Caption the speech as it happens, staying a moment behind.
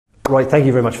Roy, thank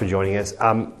you very much for joining us.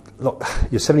 Look,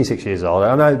 you're 76 years old.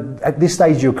 I know at this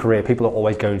stage of your career, people are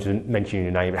always going to mention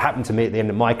your name. It happened to me at the end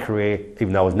of my career,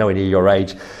 even though I was nowhere near your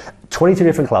age. 22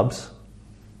 different clubs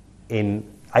in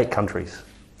 8 countries.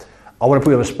 I want to put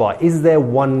you on the spot. Is there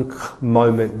one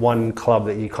moment, one club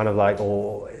that you kind of like,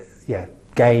 or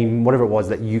game, whatever it was,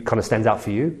 that you kind of stands out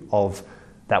for you, of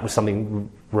that was something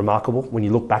remarkable when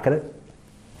you look back at it?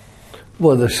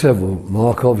 Well, there's several,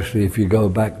 Mark. Obviously, if you go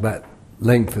back that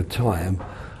length of time,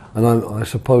 and I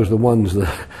suppose the ones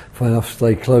that, if I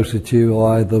stay closer to you,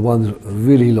 are the ones a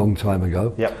really long time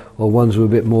ago, or ones who are a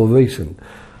bit more recent.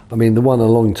 I mean, the one a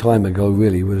long time ago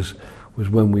really was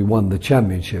when we won the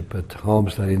championship at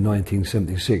Harmstead in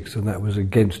 1976, and that was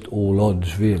against all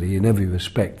odds, really, in every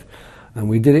respect. And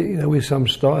we did it, with some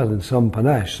style and some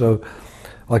panache. So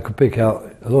I could pick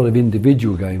out a lot of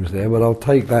individual games there, but I'll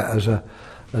take that as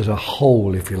a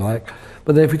whole, if you like.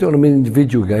 But then if you're talking about an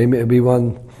individual game, it would be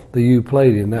one that you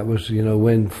played in. That was,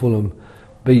 when Fulham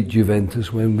beat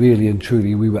Juventus, when really and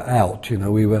truly we were out.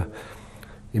 We were,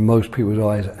 in most people's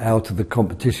eyes, out of the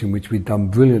competition, which we'd done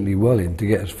brilliantly well in to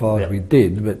get as far as we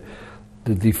did. But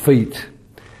the defeat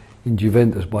in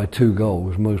Juventus by 2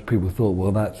 goals, most people thought,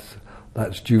 well,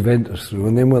 that's Juventus through.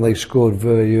 And then when they scored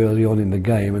very early on in the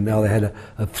game, and now they had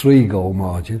a 3-goal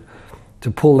margin, to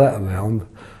pull that around,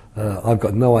 I've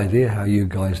got no idea how you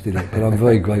guys did it, but I'm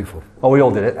very grateful. Well, we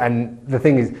all did it, and the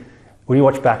thing is, when you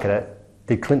watch back at it,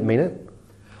 did Clint mean it?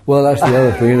 Well, that's the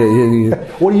other thing, isn't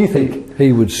it? What do you think?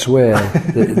 He would swear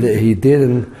that he did,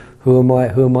 and who am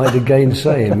I to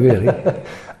gainsay him, really?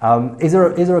 Is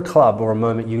there a club or a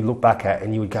moment you look back at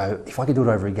and you would go, if I could do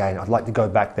it over again, I'd like to go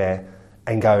back there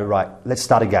and go, right, let's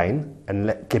start again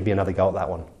and give me another go at that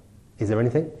one? Is there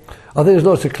anything? I think there's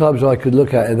lots of clubs I could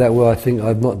look at that where I think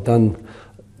I've not done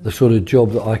the sort of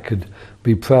job that I could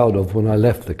be proud of when I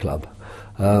left the club,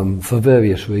 for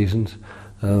various reasons.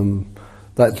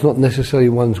 That's not necessarily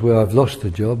ones where I've lost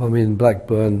the job. I mean,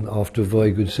 Blackburn, after a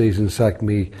very good season, sacked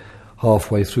me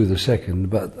halfway through the second,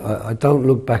 but I don't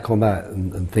look back on that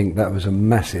and think that was a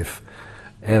massive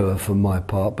error from my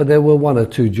part. But there were 1 or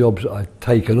 2 jobs that I've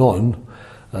taken on.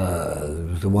 There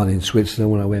was the one in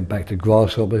Switzerland when I went back to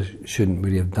Grasshoppers, shouldn't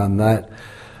really have done that.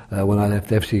 When I left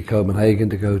FC Copenhagen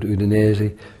to go to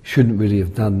Udinese, shouldn't really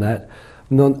have done that.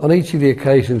 And on each of the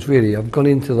occasions, really, I've gone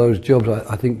into those jobs,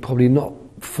 I think, probably not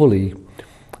fully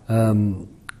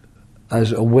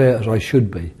as aware as I should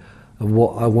be of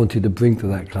what I wanted to bring to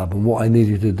that club and what I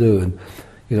needed to do, and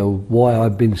why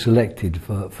I've been selected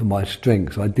for my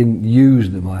strengths. I didn't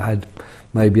use them. I had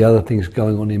maybe other things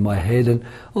going on in my head, and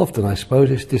often I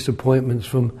suppose it's disappointments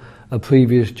from a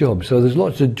previous job. So there's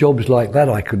lots of jobs like that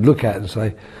I could look at and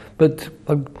say, but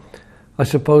I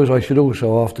suppose I should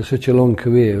also, after such a long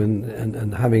career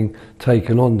and having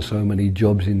taken on so many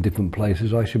jobs in different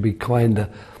places, I should be kinder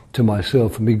to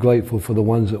myself and be grateful for the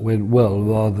ones that went well,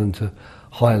 rather than to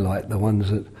highlight the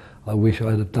ones that I wish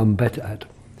I'd have done better at.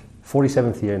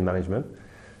 47th year in management.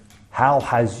 How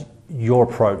has your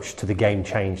approach to the game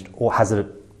changed, or has it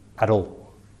at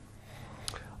all?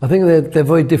 I think they're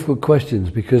very difficult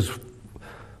questions, because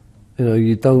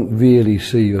you don't really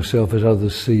see yourself as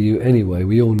others see you anyway.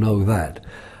 We all know that.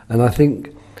 And I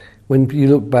think when you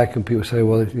look back and people say,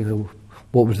 well,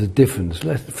 what was the difference?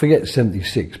 Let's forget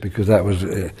 76, because that was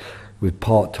with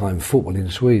part-time football in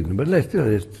Sweden. But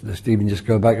let's even just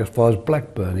go back as far as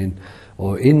Blackburn in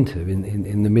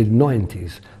the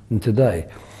mid-90s and today.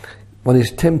 One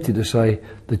is tempted to say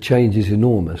the change is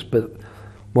enormous, but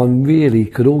one really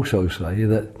could also say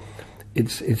that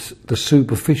it's the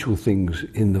superficial things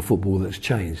in the football that's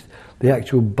changed. The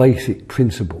actual basic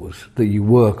principles that you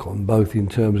work on, both in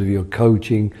terms of your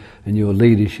coaching and your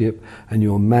leadership and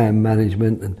your man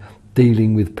management and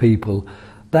dealing with people,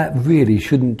 that really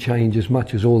shouldn't change as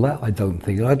much as all that, I don't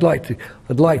think. And I'd like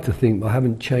to think I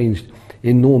haven't changed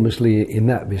enormously in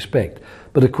that respect.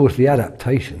 But of course the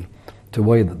adaptation to the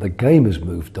way that the game has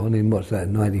moved on in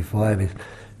 95 is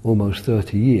almost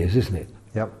 30 years, isn't it?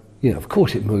 Yep. Of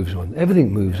course it moves on.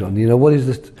 Everything moves on. What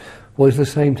is the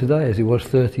same today as it was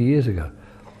 30 years ago?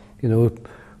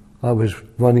 I was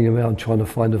running around trying to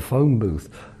find a phone booth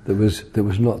that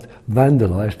was not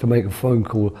vandalised to make a phone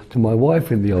call to my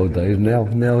wife in the old days.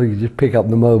 Now you just pick up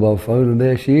the mobile phone and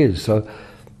there she is. So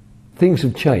things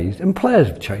have changed, and players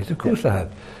have changed. Of course they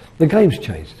have. The game's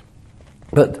changed,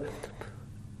 but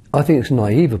I think it's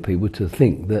naive of people to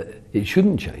think that it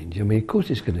shouldn't change. I mean, of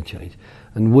course it's going to change,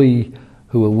 and we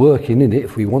who are working in it,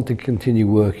 if we want to continue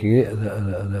working it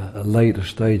at a later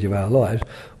stage of our lives,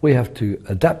 we have to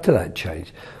adapt to that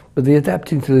change. But the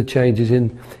adapting to the changes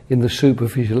in the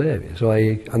superficial areas,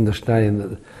 i.e. understanding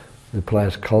that the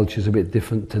players' culture is a bit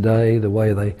different today, the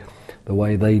way they the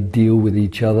way they deal with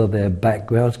each other, their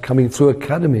backgrounds, coming through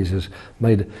academies has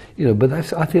made, but I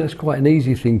think that's quite an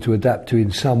easy thing to adapt to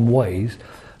in some ways,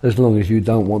 as long as you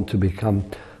don't want to become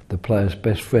the player's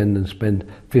best friend and spend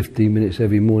 15 minutes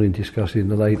every morning discussing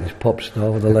the latest pop star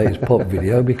or the latest pop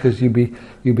video, because you'd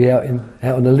be out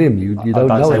on a limb. You don't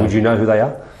know. Would you know who they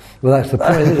are? Well, that's the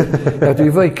point, isn't it? You have to be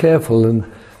very careful, and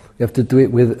you have to do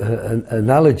it with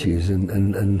analogies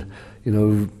and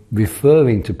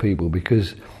referring to people,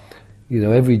 because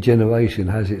every generation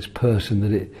has its person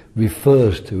that it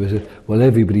refers to as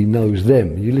everybody knows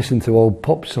them. You listen to old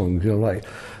pop songs, like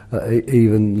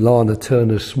even Lana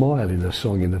Turner's Smile in a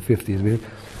song in the 50s. I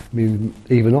mean,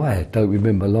 even I don't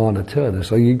remember Lana Turner,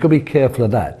 so you've got to be careful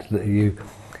of that you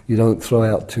don't throw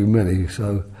out too many.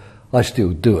 So I still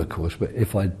do, of course, but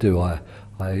if I do, I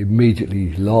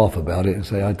immediately laugh about it and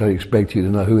say, I don't expect you to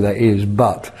know who that is,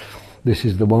 but this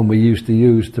is the one we used to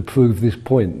use to prove this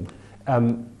point.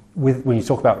 When you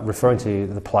talk about referring to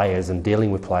the players and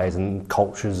dealing with players and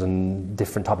cultures and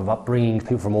different type of upbringing,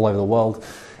 people from all over the world,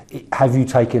 have you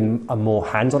taken a more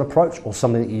hands-on approach, or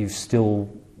something that you've still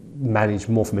managed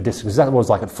more from a distance? Because that was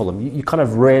like at Fulham. You kind of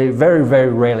very,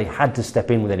 very rarely had to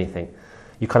step in with anything.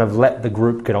 You kind of let the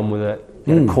group get on with it.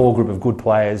 You had a core group of good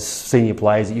players, senior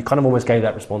players. You kind of almost gave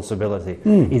that responsibility.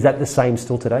 Is that the same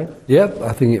still today? Yeah,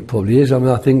 I think it probably is. I mean,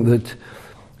 I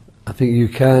think you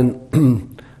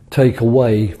can take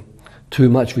away too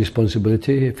much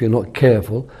responsibility if you're not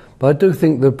careful. But I do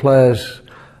think the players,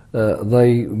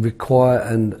 they require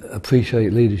and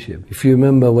appreciate leadership. If you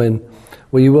remember when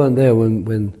you weren't there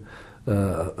when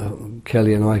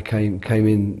Kelly and I came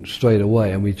in straight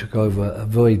away, and we took over a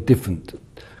very different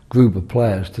group of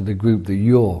players to the group that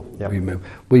you're remember.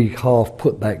 We half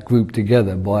put that group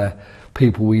together by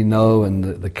people we know and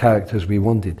the characters we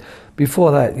wanted.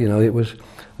 Before that, it was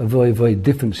a very, very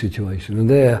different situation, and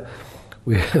there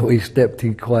we stepped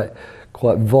in quite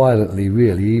violently,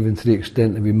 really, even to the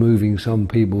extent of removing some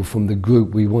people from the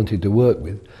group we wanted to work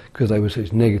with because they were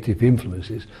such negative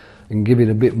influences, and giving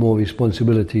a bit more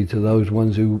responsibility to those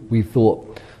ones who we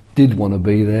thought did want to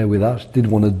be there with us, did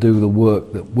want to do the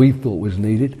work that we thought was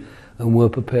needed, and were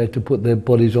prepared to put their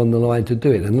bodies on the line to do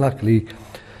it. And luckily,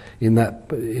 in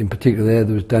particular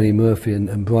there was Danny Murphy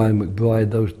and Brian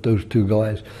McBride, those two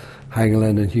guys,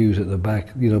 Hangeland and Hughes at the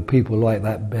back, people like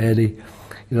that, Bairdy,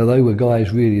 they were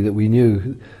guys really that we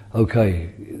knew, okay,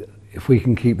 if we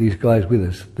can keep these guys with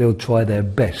us, they'll try their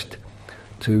best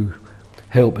to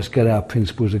help us get our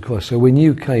principles across. So when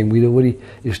you came, we'd already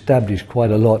established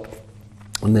quite a lot.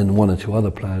 And then one or two other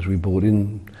players we brought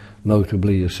in,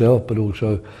 notably yourself, but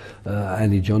also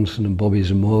Andy Johnson and Bobby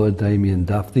Zamora, Damien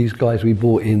Duff. These guys we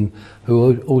brought in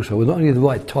who also were not only the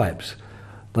right types,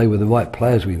 they were the right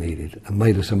players we needed and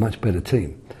made us a much better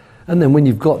team. And then when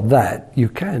you've got that, you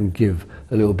can give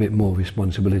a little bit more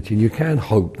responsibility, and you can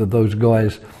hope that those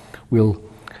guys will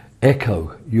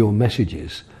echo your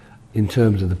messages in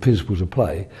terms of the principles of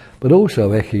play, but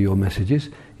also echo your messages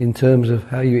in terms of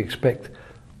how you expect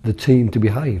the team to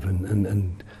behave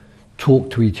and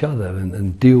talk to each other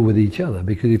and deal with each other.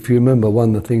 Because if you remember,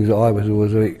 one of the things that I was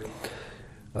always very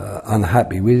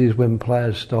unhappy with is when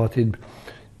players started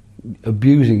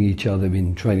abusing each other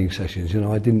in training sessions.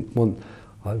 I didn't want.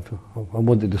 I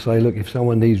wanted to say, look, if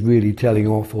someone needs really telling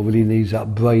off or really needs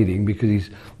upbraiding because he's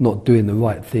not doing the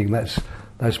right thing,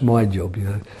 that's my job.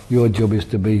 Your job is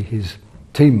to be his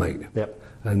teammate.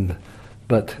 Yep.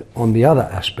 But on the other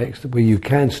aspects where you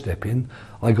can step in,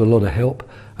 I got a lot of help,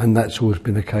 and that's always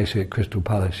been the case here at Crystal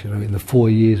Palace. In the 4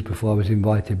 years before I was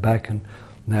invited back, and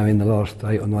now in the last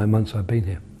 8 or 9 months I've been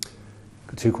here.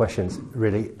 Two questions,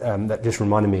 really, that just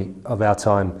reminded me of our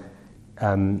time.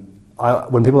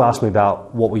 When people ask me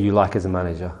about what were you like as a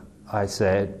manager, I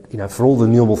said, for all the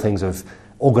normal things of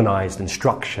organised and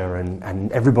structure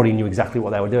and everybody knew exactly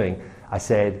what they were doing, I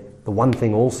said, the one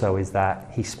thing also is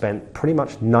that he spent pretty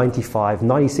much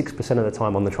 96% of the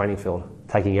time on the training field,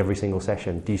 taking every single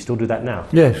session. Do you still do that now?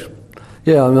 Yes.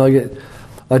 Yeah,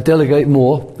 I delegate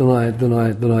more than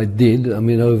I did. I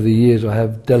mean, over the years I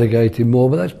have delegated more,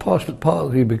 but that's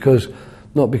partly because,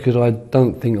 not because I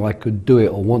don't think I could do it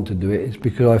or want to do it, it's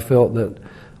because I felt that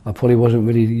I probably wasn't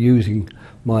really using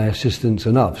my assistants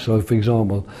enough. So, for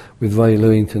example, with Ray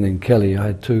Lewington and Kelly, I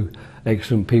had two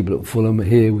excellent people at Fulham.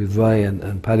 Here with Ray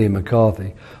and Paddy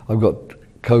McCarthy, I've got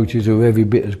coaches who are every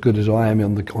bit as good as I am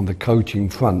on the coaching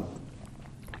front.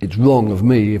 It's wrong of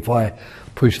me if I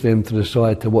push them to the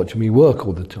side to watch me work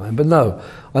all the time. But no,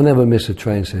 I never miss a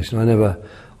training session.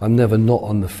 I'm never not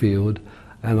on the field,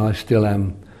 and I still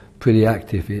am pretty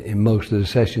active in most of the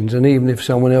sessions. And even if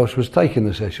someone else was taking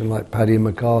the session, like Paddy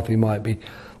McCarthy might be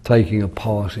taking a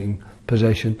passing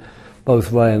possession,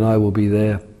 both Ray and I will be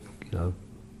there,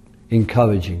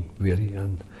 encouraging really,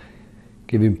 and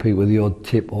giving people the odd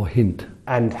tip or hint.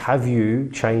 And have you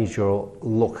changed your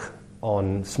look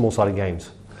on small-sided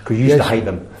games? Because you used to hate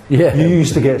them. Yeah. You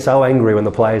used to get so angry when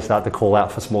the players start to call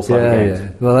out for small-sided games.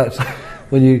 Yeah. Well, that's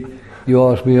when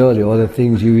you asked me earlier, are there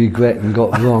things you regret and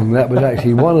got wrong? That was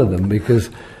actually one of them, because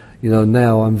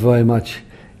now I'm very much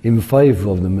in favour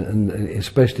of them, and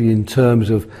especially in terms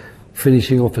of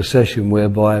finishing off a session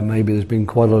whereby maybe there's been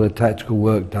quite a lot of tactical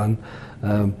work done.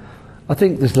 I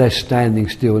think there's less standing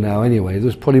still now anyway.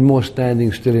 There's probably more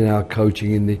standing still in our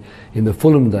coaching in the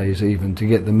Fulham days even, to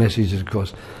get the messages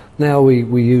across. Now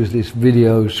we use this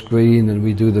video screen and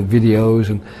we do the videos,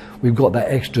 and we've got that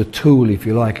extra tool, if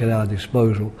you like, at our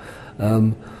disposal.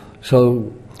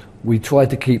 So we try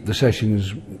to keep the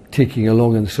sessions ticking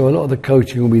along, and so a lot of the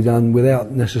coaching will be done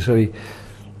without necessarily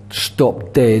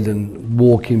stop dead and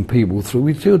walking people through.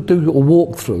 We still do a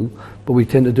walk through, but we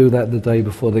tend to do that the day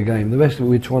before the game. The rest of it,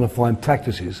 we're trying to find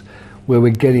practices where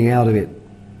we're getting out of it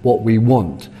what we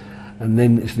want, and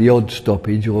then it's the odd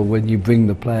stoppage, or when you bring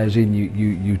the players in,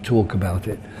 you talk about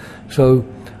it. So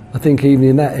I think even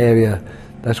in that area,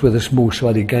 that's where the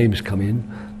small-sided games come in,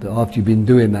 that after you've been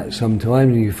doing that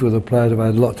sometimes, and you feel the players have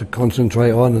had a lot to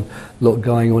concentrate on and a lot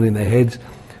going on in their heads,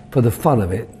 for the fun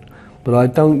of it. But I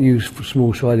don't use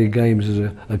small-sided games as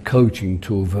a coaching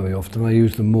tool very often. I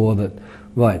use them more that,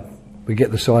 right, we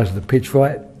get the size of the pitch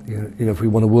right. If we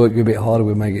want to work you a bit harder,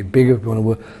 we make it bigger.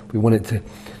 If we want it to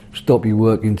stop you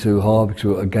working too hard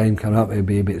because a game coming up, it'll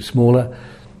be a bit smaller.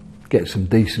 Get some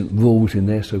decent rules in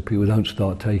there so people don't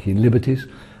start taking liberties,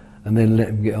 and then let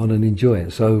them get on and enjoy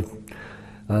it. So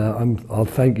I'll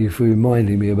thank you for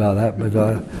reminding me about that.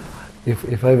 But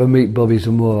if I ever meet Bobby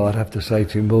Zamora, I'd have to say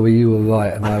to him, Bobby, you were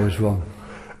right and I was wrong.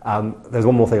 There's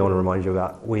one more thing I want to remind you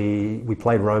about. We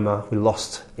played Roma. We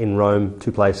lost in Rome.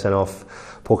 2 players sent off.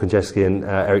 Paul Konchesky and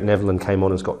Eric Nevland came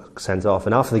on and got sent off.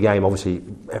 And after the game, obviously,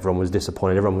 everyone was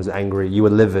disappointed. Everyone was angry. You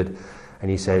were livid. And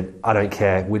you said, I don't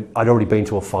care. I'd already been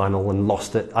to a final and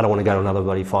lost it. I don't want to go to another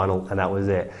bloody final. And that was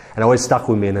it. And it always stuck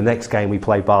with me. And the next game, we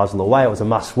played Basel away. It was a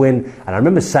must-win. And I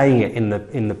remember saying it in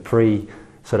the pre...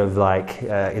 sort of like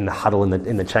in the huddle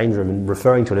in the change room, and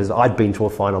referring to it as I'd been to a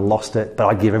final, lost it, but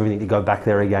I'd give everything to go back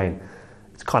there again.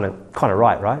 It's kind of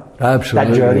right?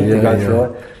 Absolutely. That journey to go through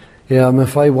it. Yeah, I'm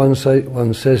afraid one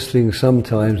says things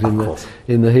sometimes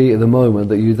in the heat of the moment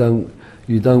that you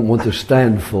don't want to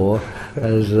stand for.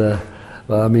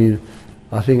 But I mean,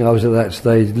 I think I was at that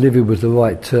stage. Livid was the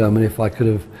right term, and if I could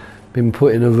have been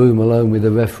put in a room alone with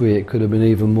the referee, it could have been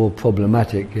even more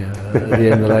problematic at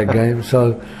the end of that game.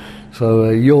 So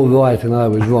you're right and I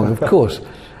was wrong. Of course,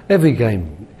 every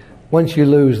game, once you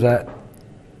lose that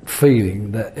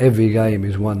feeling that every game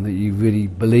is one that you really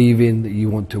believe in, that you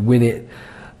want to win it,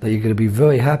 that you're going to be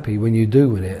very happy when you do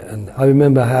win it. And I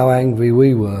remember how angry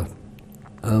we were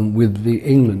with the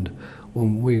England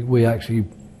when we actually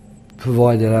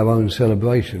provided our own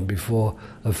celebration before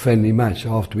a friendly match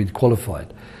after we'd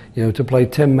qualified. To play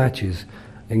 10 matches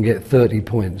and get 30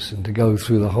 points and to go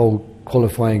through the whole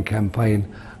qualifying campaign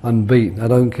unbeaten. I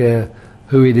don't care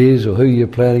who it is or who you're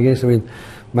playing against. I mean,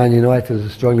 Man United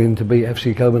is struggling to beat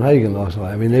FC Copenhagen last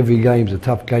night. I mean, every game's a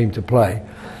tough game to play.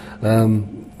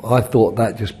 I thought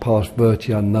that just passed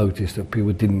virtually unnoticed, that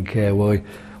people didn't care. Well,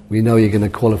 we know you're going to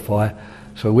qualify,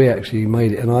 so we actually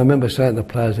made it. And I remember saying to the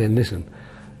players then, listen,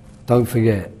 don't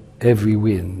forget, every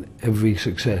win, every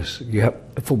success, you have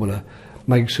a footballer,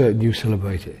 make certain you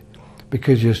celebrate it,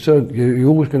 because you're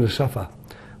always going to suffer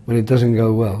when it doesn't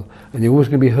go well, and you're always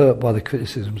going to be hurt by the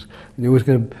criticisms, and you're always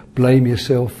going to blame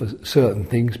yourself for certain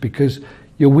things, because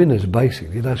you're winners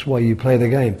basically. That's why you play the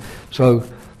game. So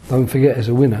don't forget, as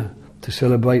a winner, to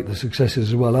celebrate the successes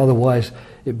as well. Otherwise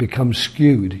it becomes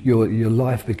skewed. Your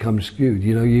life becomes skewed.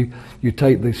 You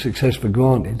take the success for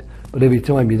granted, but every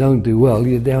time you don't do well,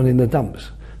 you're down in the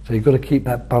dumps. So you've got to keep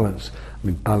that balance. I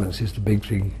mean, balance is the big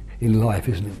thing in life,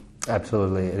 isn't it?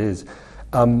 Absolutely, it is.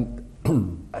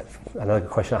 Another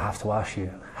question I have to ask you: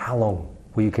 how long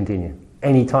will you continue?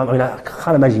 Any time? I mean, I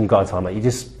can't imagine you got a time. Like, you're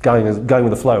just going with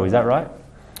the flow. Is that right?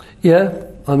 Yeah.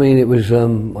 I mean, it was. I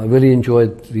really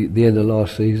enjoyed the end of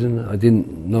last season. I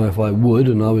didn't know if I would,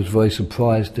 and I was very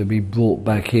surprised to be brought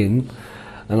back in.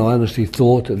 And I honestly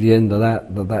thought at the end of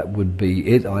that would be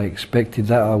it. I expected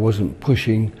that. I wasn't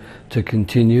pushing to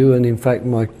continue, and in fact,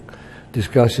 my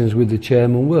discussions with the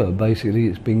chairman were basically,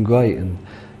 it's been great, and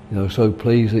so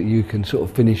pleased that you can sort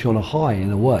of finish on a high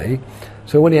in a way.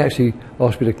 So when he actually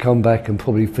asked me to come back and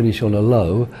probably finish on a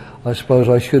low, I suppose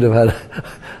I should have had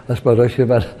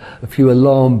a few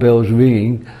alarm bells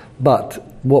ringing. But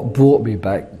what brought me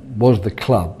back was the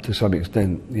club to some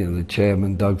extent. You know, the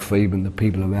chairman, Doug Freeman, the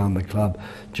people around the club,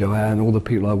 Joanne, all the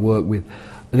people I work with,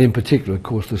 and in particular, of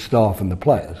course, the staff and the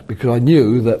players, because I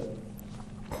knew that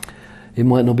it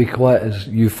might not be quite as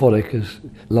euphoric as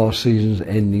last season's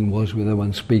ending was, with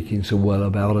everyone speaking so well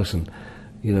about us and,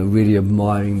 you know, really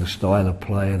admiring the style of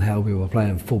play and how we were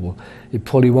playing football. It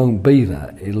probably won't be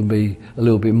that. It'll be a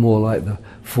little bit more like the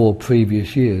 4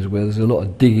 previous years, where there's a lot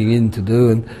of digging in to do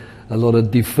and a lot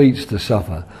of defeats to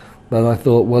suffer. But I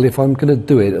thought, well, if I'm going to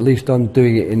do it, at least I'm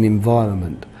doing it in an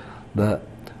environment that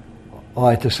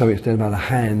I, to some extent, have had a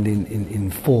hand in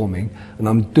forming, and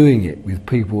I'm doing it with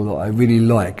people that I really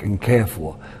like and care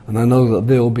for. And I know that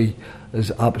they'll be as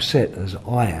upset as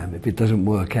I am if it doesn't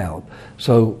work out.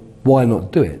 So why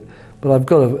not do it? But I've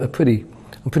got I'm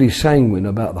pretty sanguine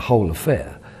about the whole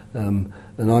affair. And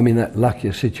I'm in that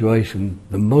luckier situation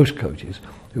than most coaches,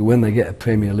 who, when they get a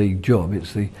Premier League job,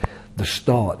 it's the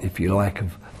start, if you like,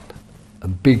 of a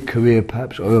big career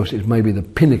perhaps, or else it's maybe the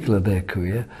pinnacle of their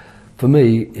career. For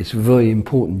me, it's a very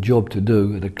important job to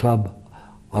do at a club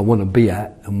I want to be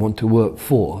at and want to work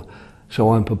for,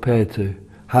 so I'm prepared to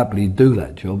happily do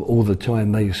that job all the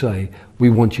time they say,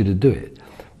 we want you to do it.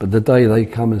 But the day they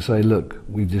come and say, look,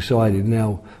 we've decided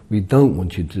now we don't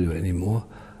want you to do it anymore,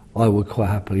 I would quite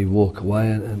happily walk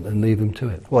away and leave them to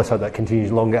it. Well, let's hope that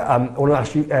continues longer. I want to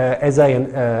ask you, Eze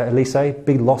and Elise,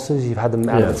 big losses, you've had them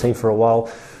out of the team for a while.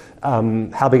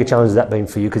 How big a challenge has that been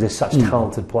for you, because they're such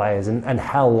talented players, and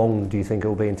how long do you think it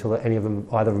will be until either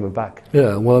of them are back?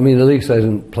 Yeah, well, I mean, Elise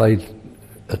hasn't played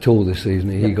at all this season.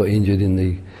 He got injured in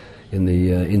the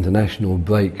international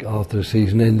break after the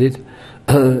season ended.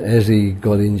 As he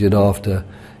got injured after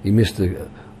he missed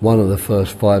one of the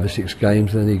first 5 or 6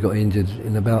 games, then he got injured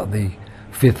in about the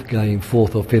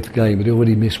 4th or 5th game, but he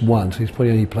already missed one, so he's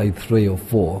probably only played 3 or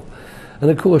 4.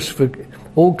 And of course, for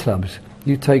all clubs,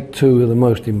 you take 2 of the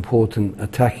most important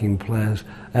attacking players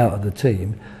out of the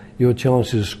team, your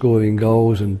chances of scoring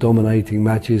goals and dominating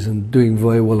matches and doing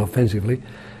very well offensively,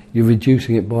 you're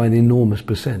reducing it by an enormous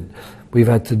 %. We've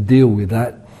had to deal with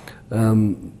that.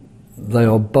 They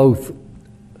are both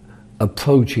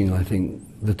approaching, I think,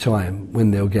 the time when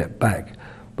they'll get back.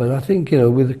 But I think, you know,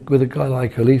 with a guy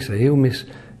like Elise, he'll miss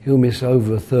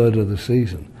over 1/3 of the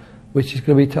season, which is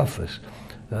going to be tough for us.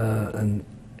 And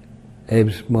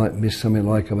Ebbs might miss something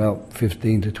like about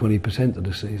 15 to 20% of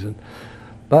the season.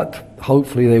 But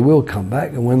hopefully they will come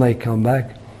back, and when they come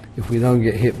back, if we don't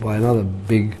get hit by another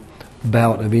big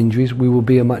bout of injuries, we will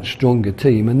be a much stronger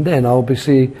team. And then I'll be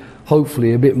seeing,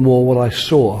 hopefully, a bit more what I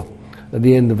saw at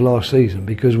the end of last season,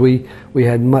 because we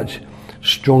had much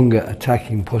stronger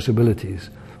attacking possibilities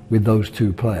with those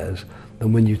 2 players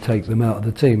than when you take them out of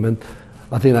the team. And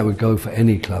I think that would go for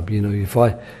any club. You know,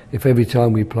 if every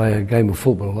time we play a game of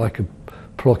football I could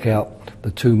pluck out the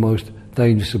 2 most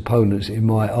dangerous opponents in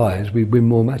my eyes, we'd win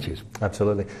more matches.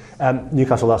 Absolutely.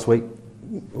 Newcastle last week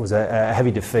was a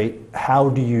heavy defeat. How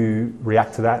do you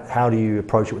react to that? How do you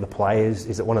approach it with the players?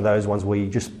 Is it one of those ones where you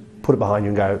just put it behind you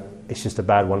and go, it's just a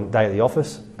bad one day at the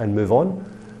office and move on?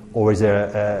 Or is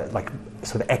there like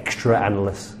sort of extra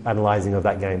analysing of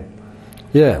that game?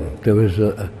 Yeah, there was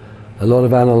a lot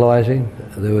of analysing.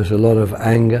 There was a lot of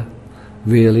anger,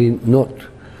 really, not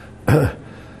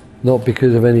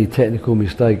because of any technical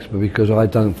mistakes, but because I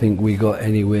don't think we got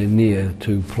anywhere near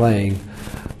to playing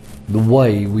the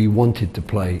way we wanted to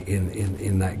play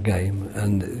in that game.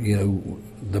 And, you know,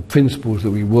 the principles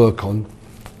that we work on,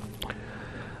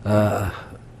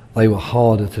 they were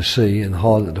harder to see and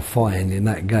harder to find in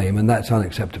that game, and that's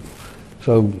unacceptable.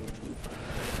 So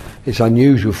it's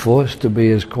unusual for us to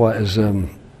be quite as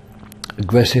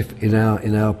aggressive in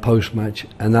our post-match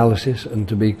analysis, and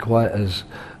to be quite as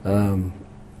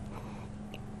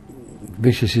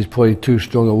vicious is probably too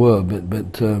strong a word,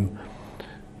 but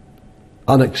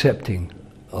unaccepting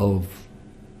of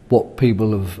what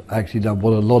people have actually done,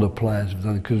 what a lot of players have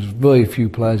done, because very few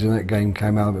players in that game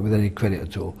came out of it with any credit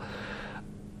at all.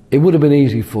 It would have been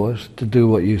easy for us to do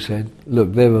what you said.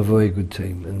 Look, they're a very good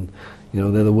team, and you know,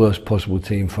 they're the worst possible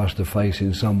team for us to face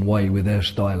in some way with their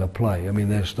style of play. I mean,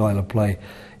 their style of play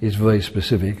is very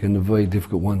specific and a very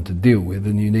difficult one to deal with,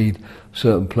 and you need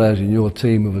certain players in your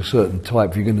team of a certain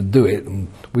type if you're going to do it, and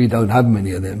we don't have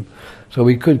many of them. So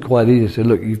we could quite easily say,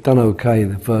 look, you've done okay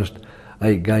in the first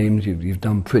 8 games, you've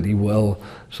done pretty well,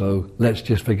 so let's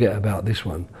just forget about this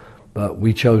one. But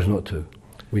we chose not to.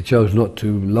 We chose not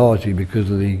to, largely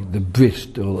because of the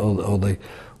brist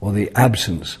or the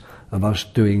absence of us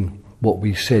doing what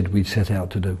we said we'd set out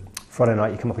to do. Friday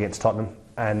night you come up against Tottenham.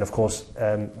 and of course,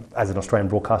 as an Australian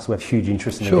broadcaster, we have huge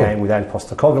interest in Sure. the game with Ange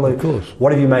Postecoglou. Of course.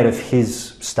 What have you made of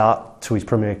his start to his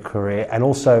Premier career, and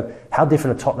also how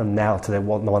different are Tottenham now to the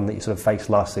one that you sort of faced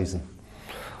last season?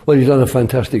 Well, he's done a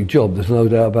fantastic job. There's no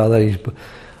doubt about that.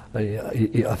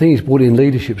 I think he's brought in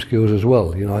leadership skills as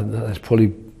well. You know, that's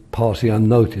probably partly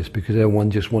unnoticed because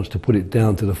everyone just wants to put it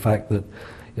down to the fact that,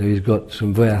 you know, he's got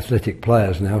some very athletic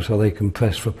players now, so they can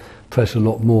press a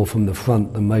lot more from the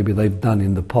front than maybe they've done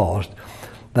in the past.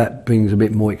 That brings a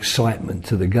bit more excitement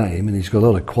to the game, and he's got a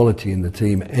lot of quality in the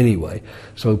team anyway.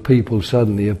 So people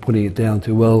suddenly are putting it down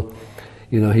to, well,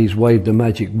 you know, he's waved a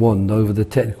magic wand over the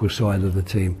technical side of the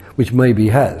team, which maybe he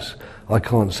has. I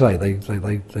can't say. They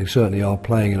certainly are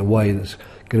playing in a way that's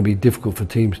going to be difficult for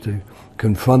teams to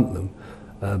confront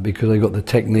them because they've got the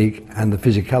technique and the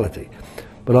physicality.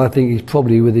 But I think he's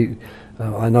probably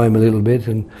I know him a little bit,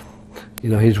 and you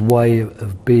know, his way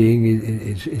of being,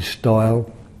 his style,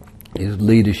 his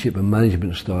leadership and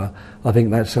management style, I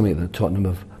think that's something that Tottenham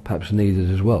have perhaps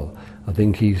needed as well. I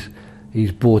think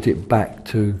he's brought it back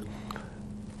to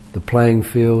the playing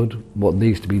field, what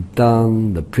needs to be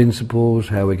done, the principles,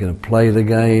 how we're going to play the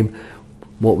game,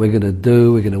 what we're going to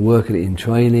do. We're going to work at it in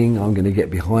training. I'm going to get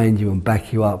behind you and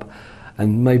back you up,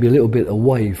 and maybe a little bit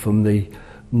away from the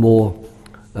more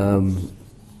I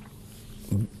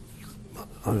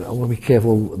want to be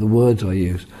careful with the words I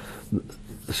use,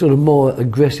 sort of more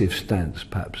aggressive stance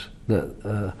perhaps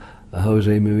that a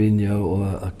Jose Mourinho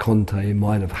or a Conte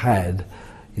might have had,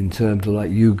 in terms of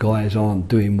like, you guys aren't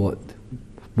doing what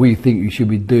we think you should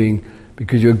be doing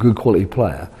because you're a good quality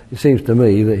player. It seems to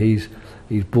me that he's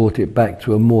brought it back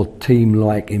to a more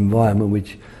team-like environment,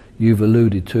 which you've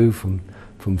alluded to from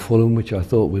Fulham, which I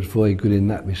thought was very good in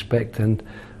that respect, and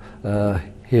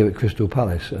here at Crystal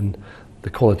Palace. And the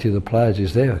quality of the players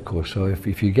is there, of course. So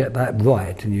if you get that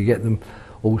right and you get them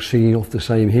all singing off the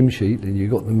same hymn sheet, and you've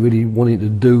got them really wanting to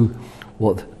do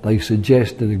what they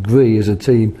suggest and agree as a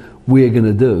team we're going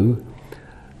to do,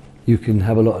 you can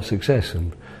have a lot of success.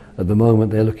 And at the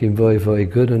moment they're looking very, very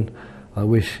good, and I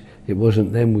wish it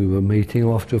wasn't them we were meeting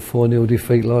after a 4-0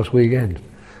 defeat last weekend.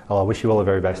 Oh, I wish you all the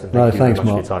very best, and No, thank you thanks, very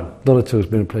much Mark. for your time. Not at all, it's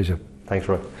been a pleasure. Thanks,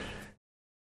 Roy.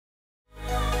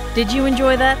 Did you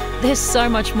enjoy that? There's so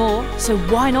much more, so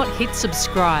why not hit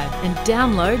subscribe and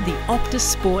download the Optus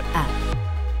Sport app.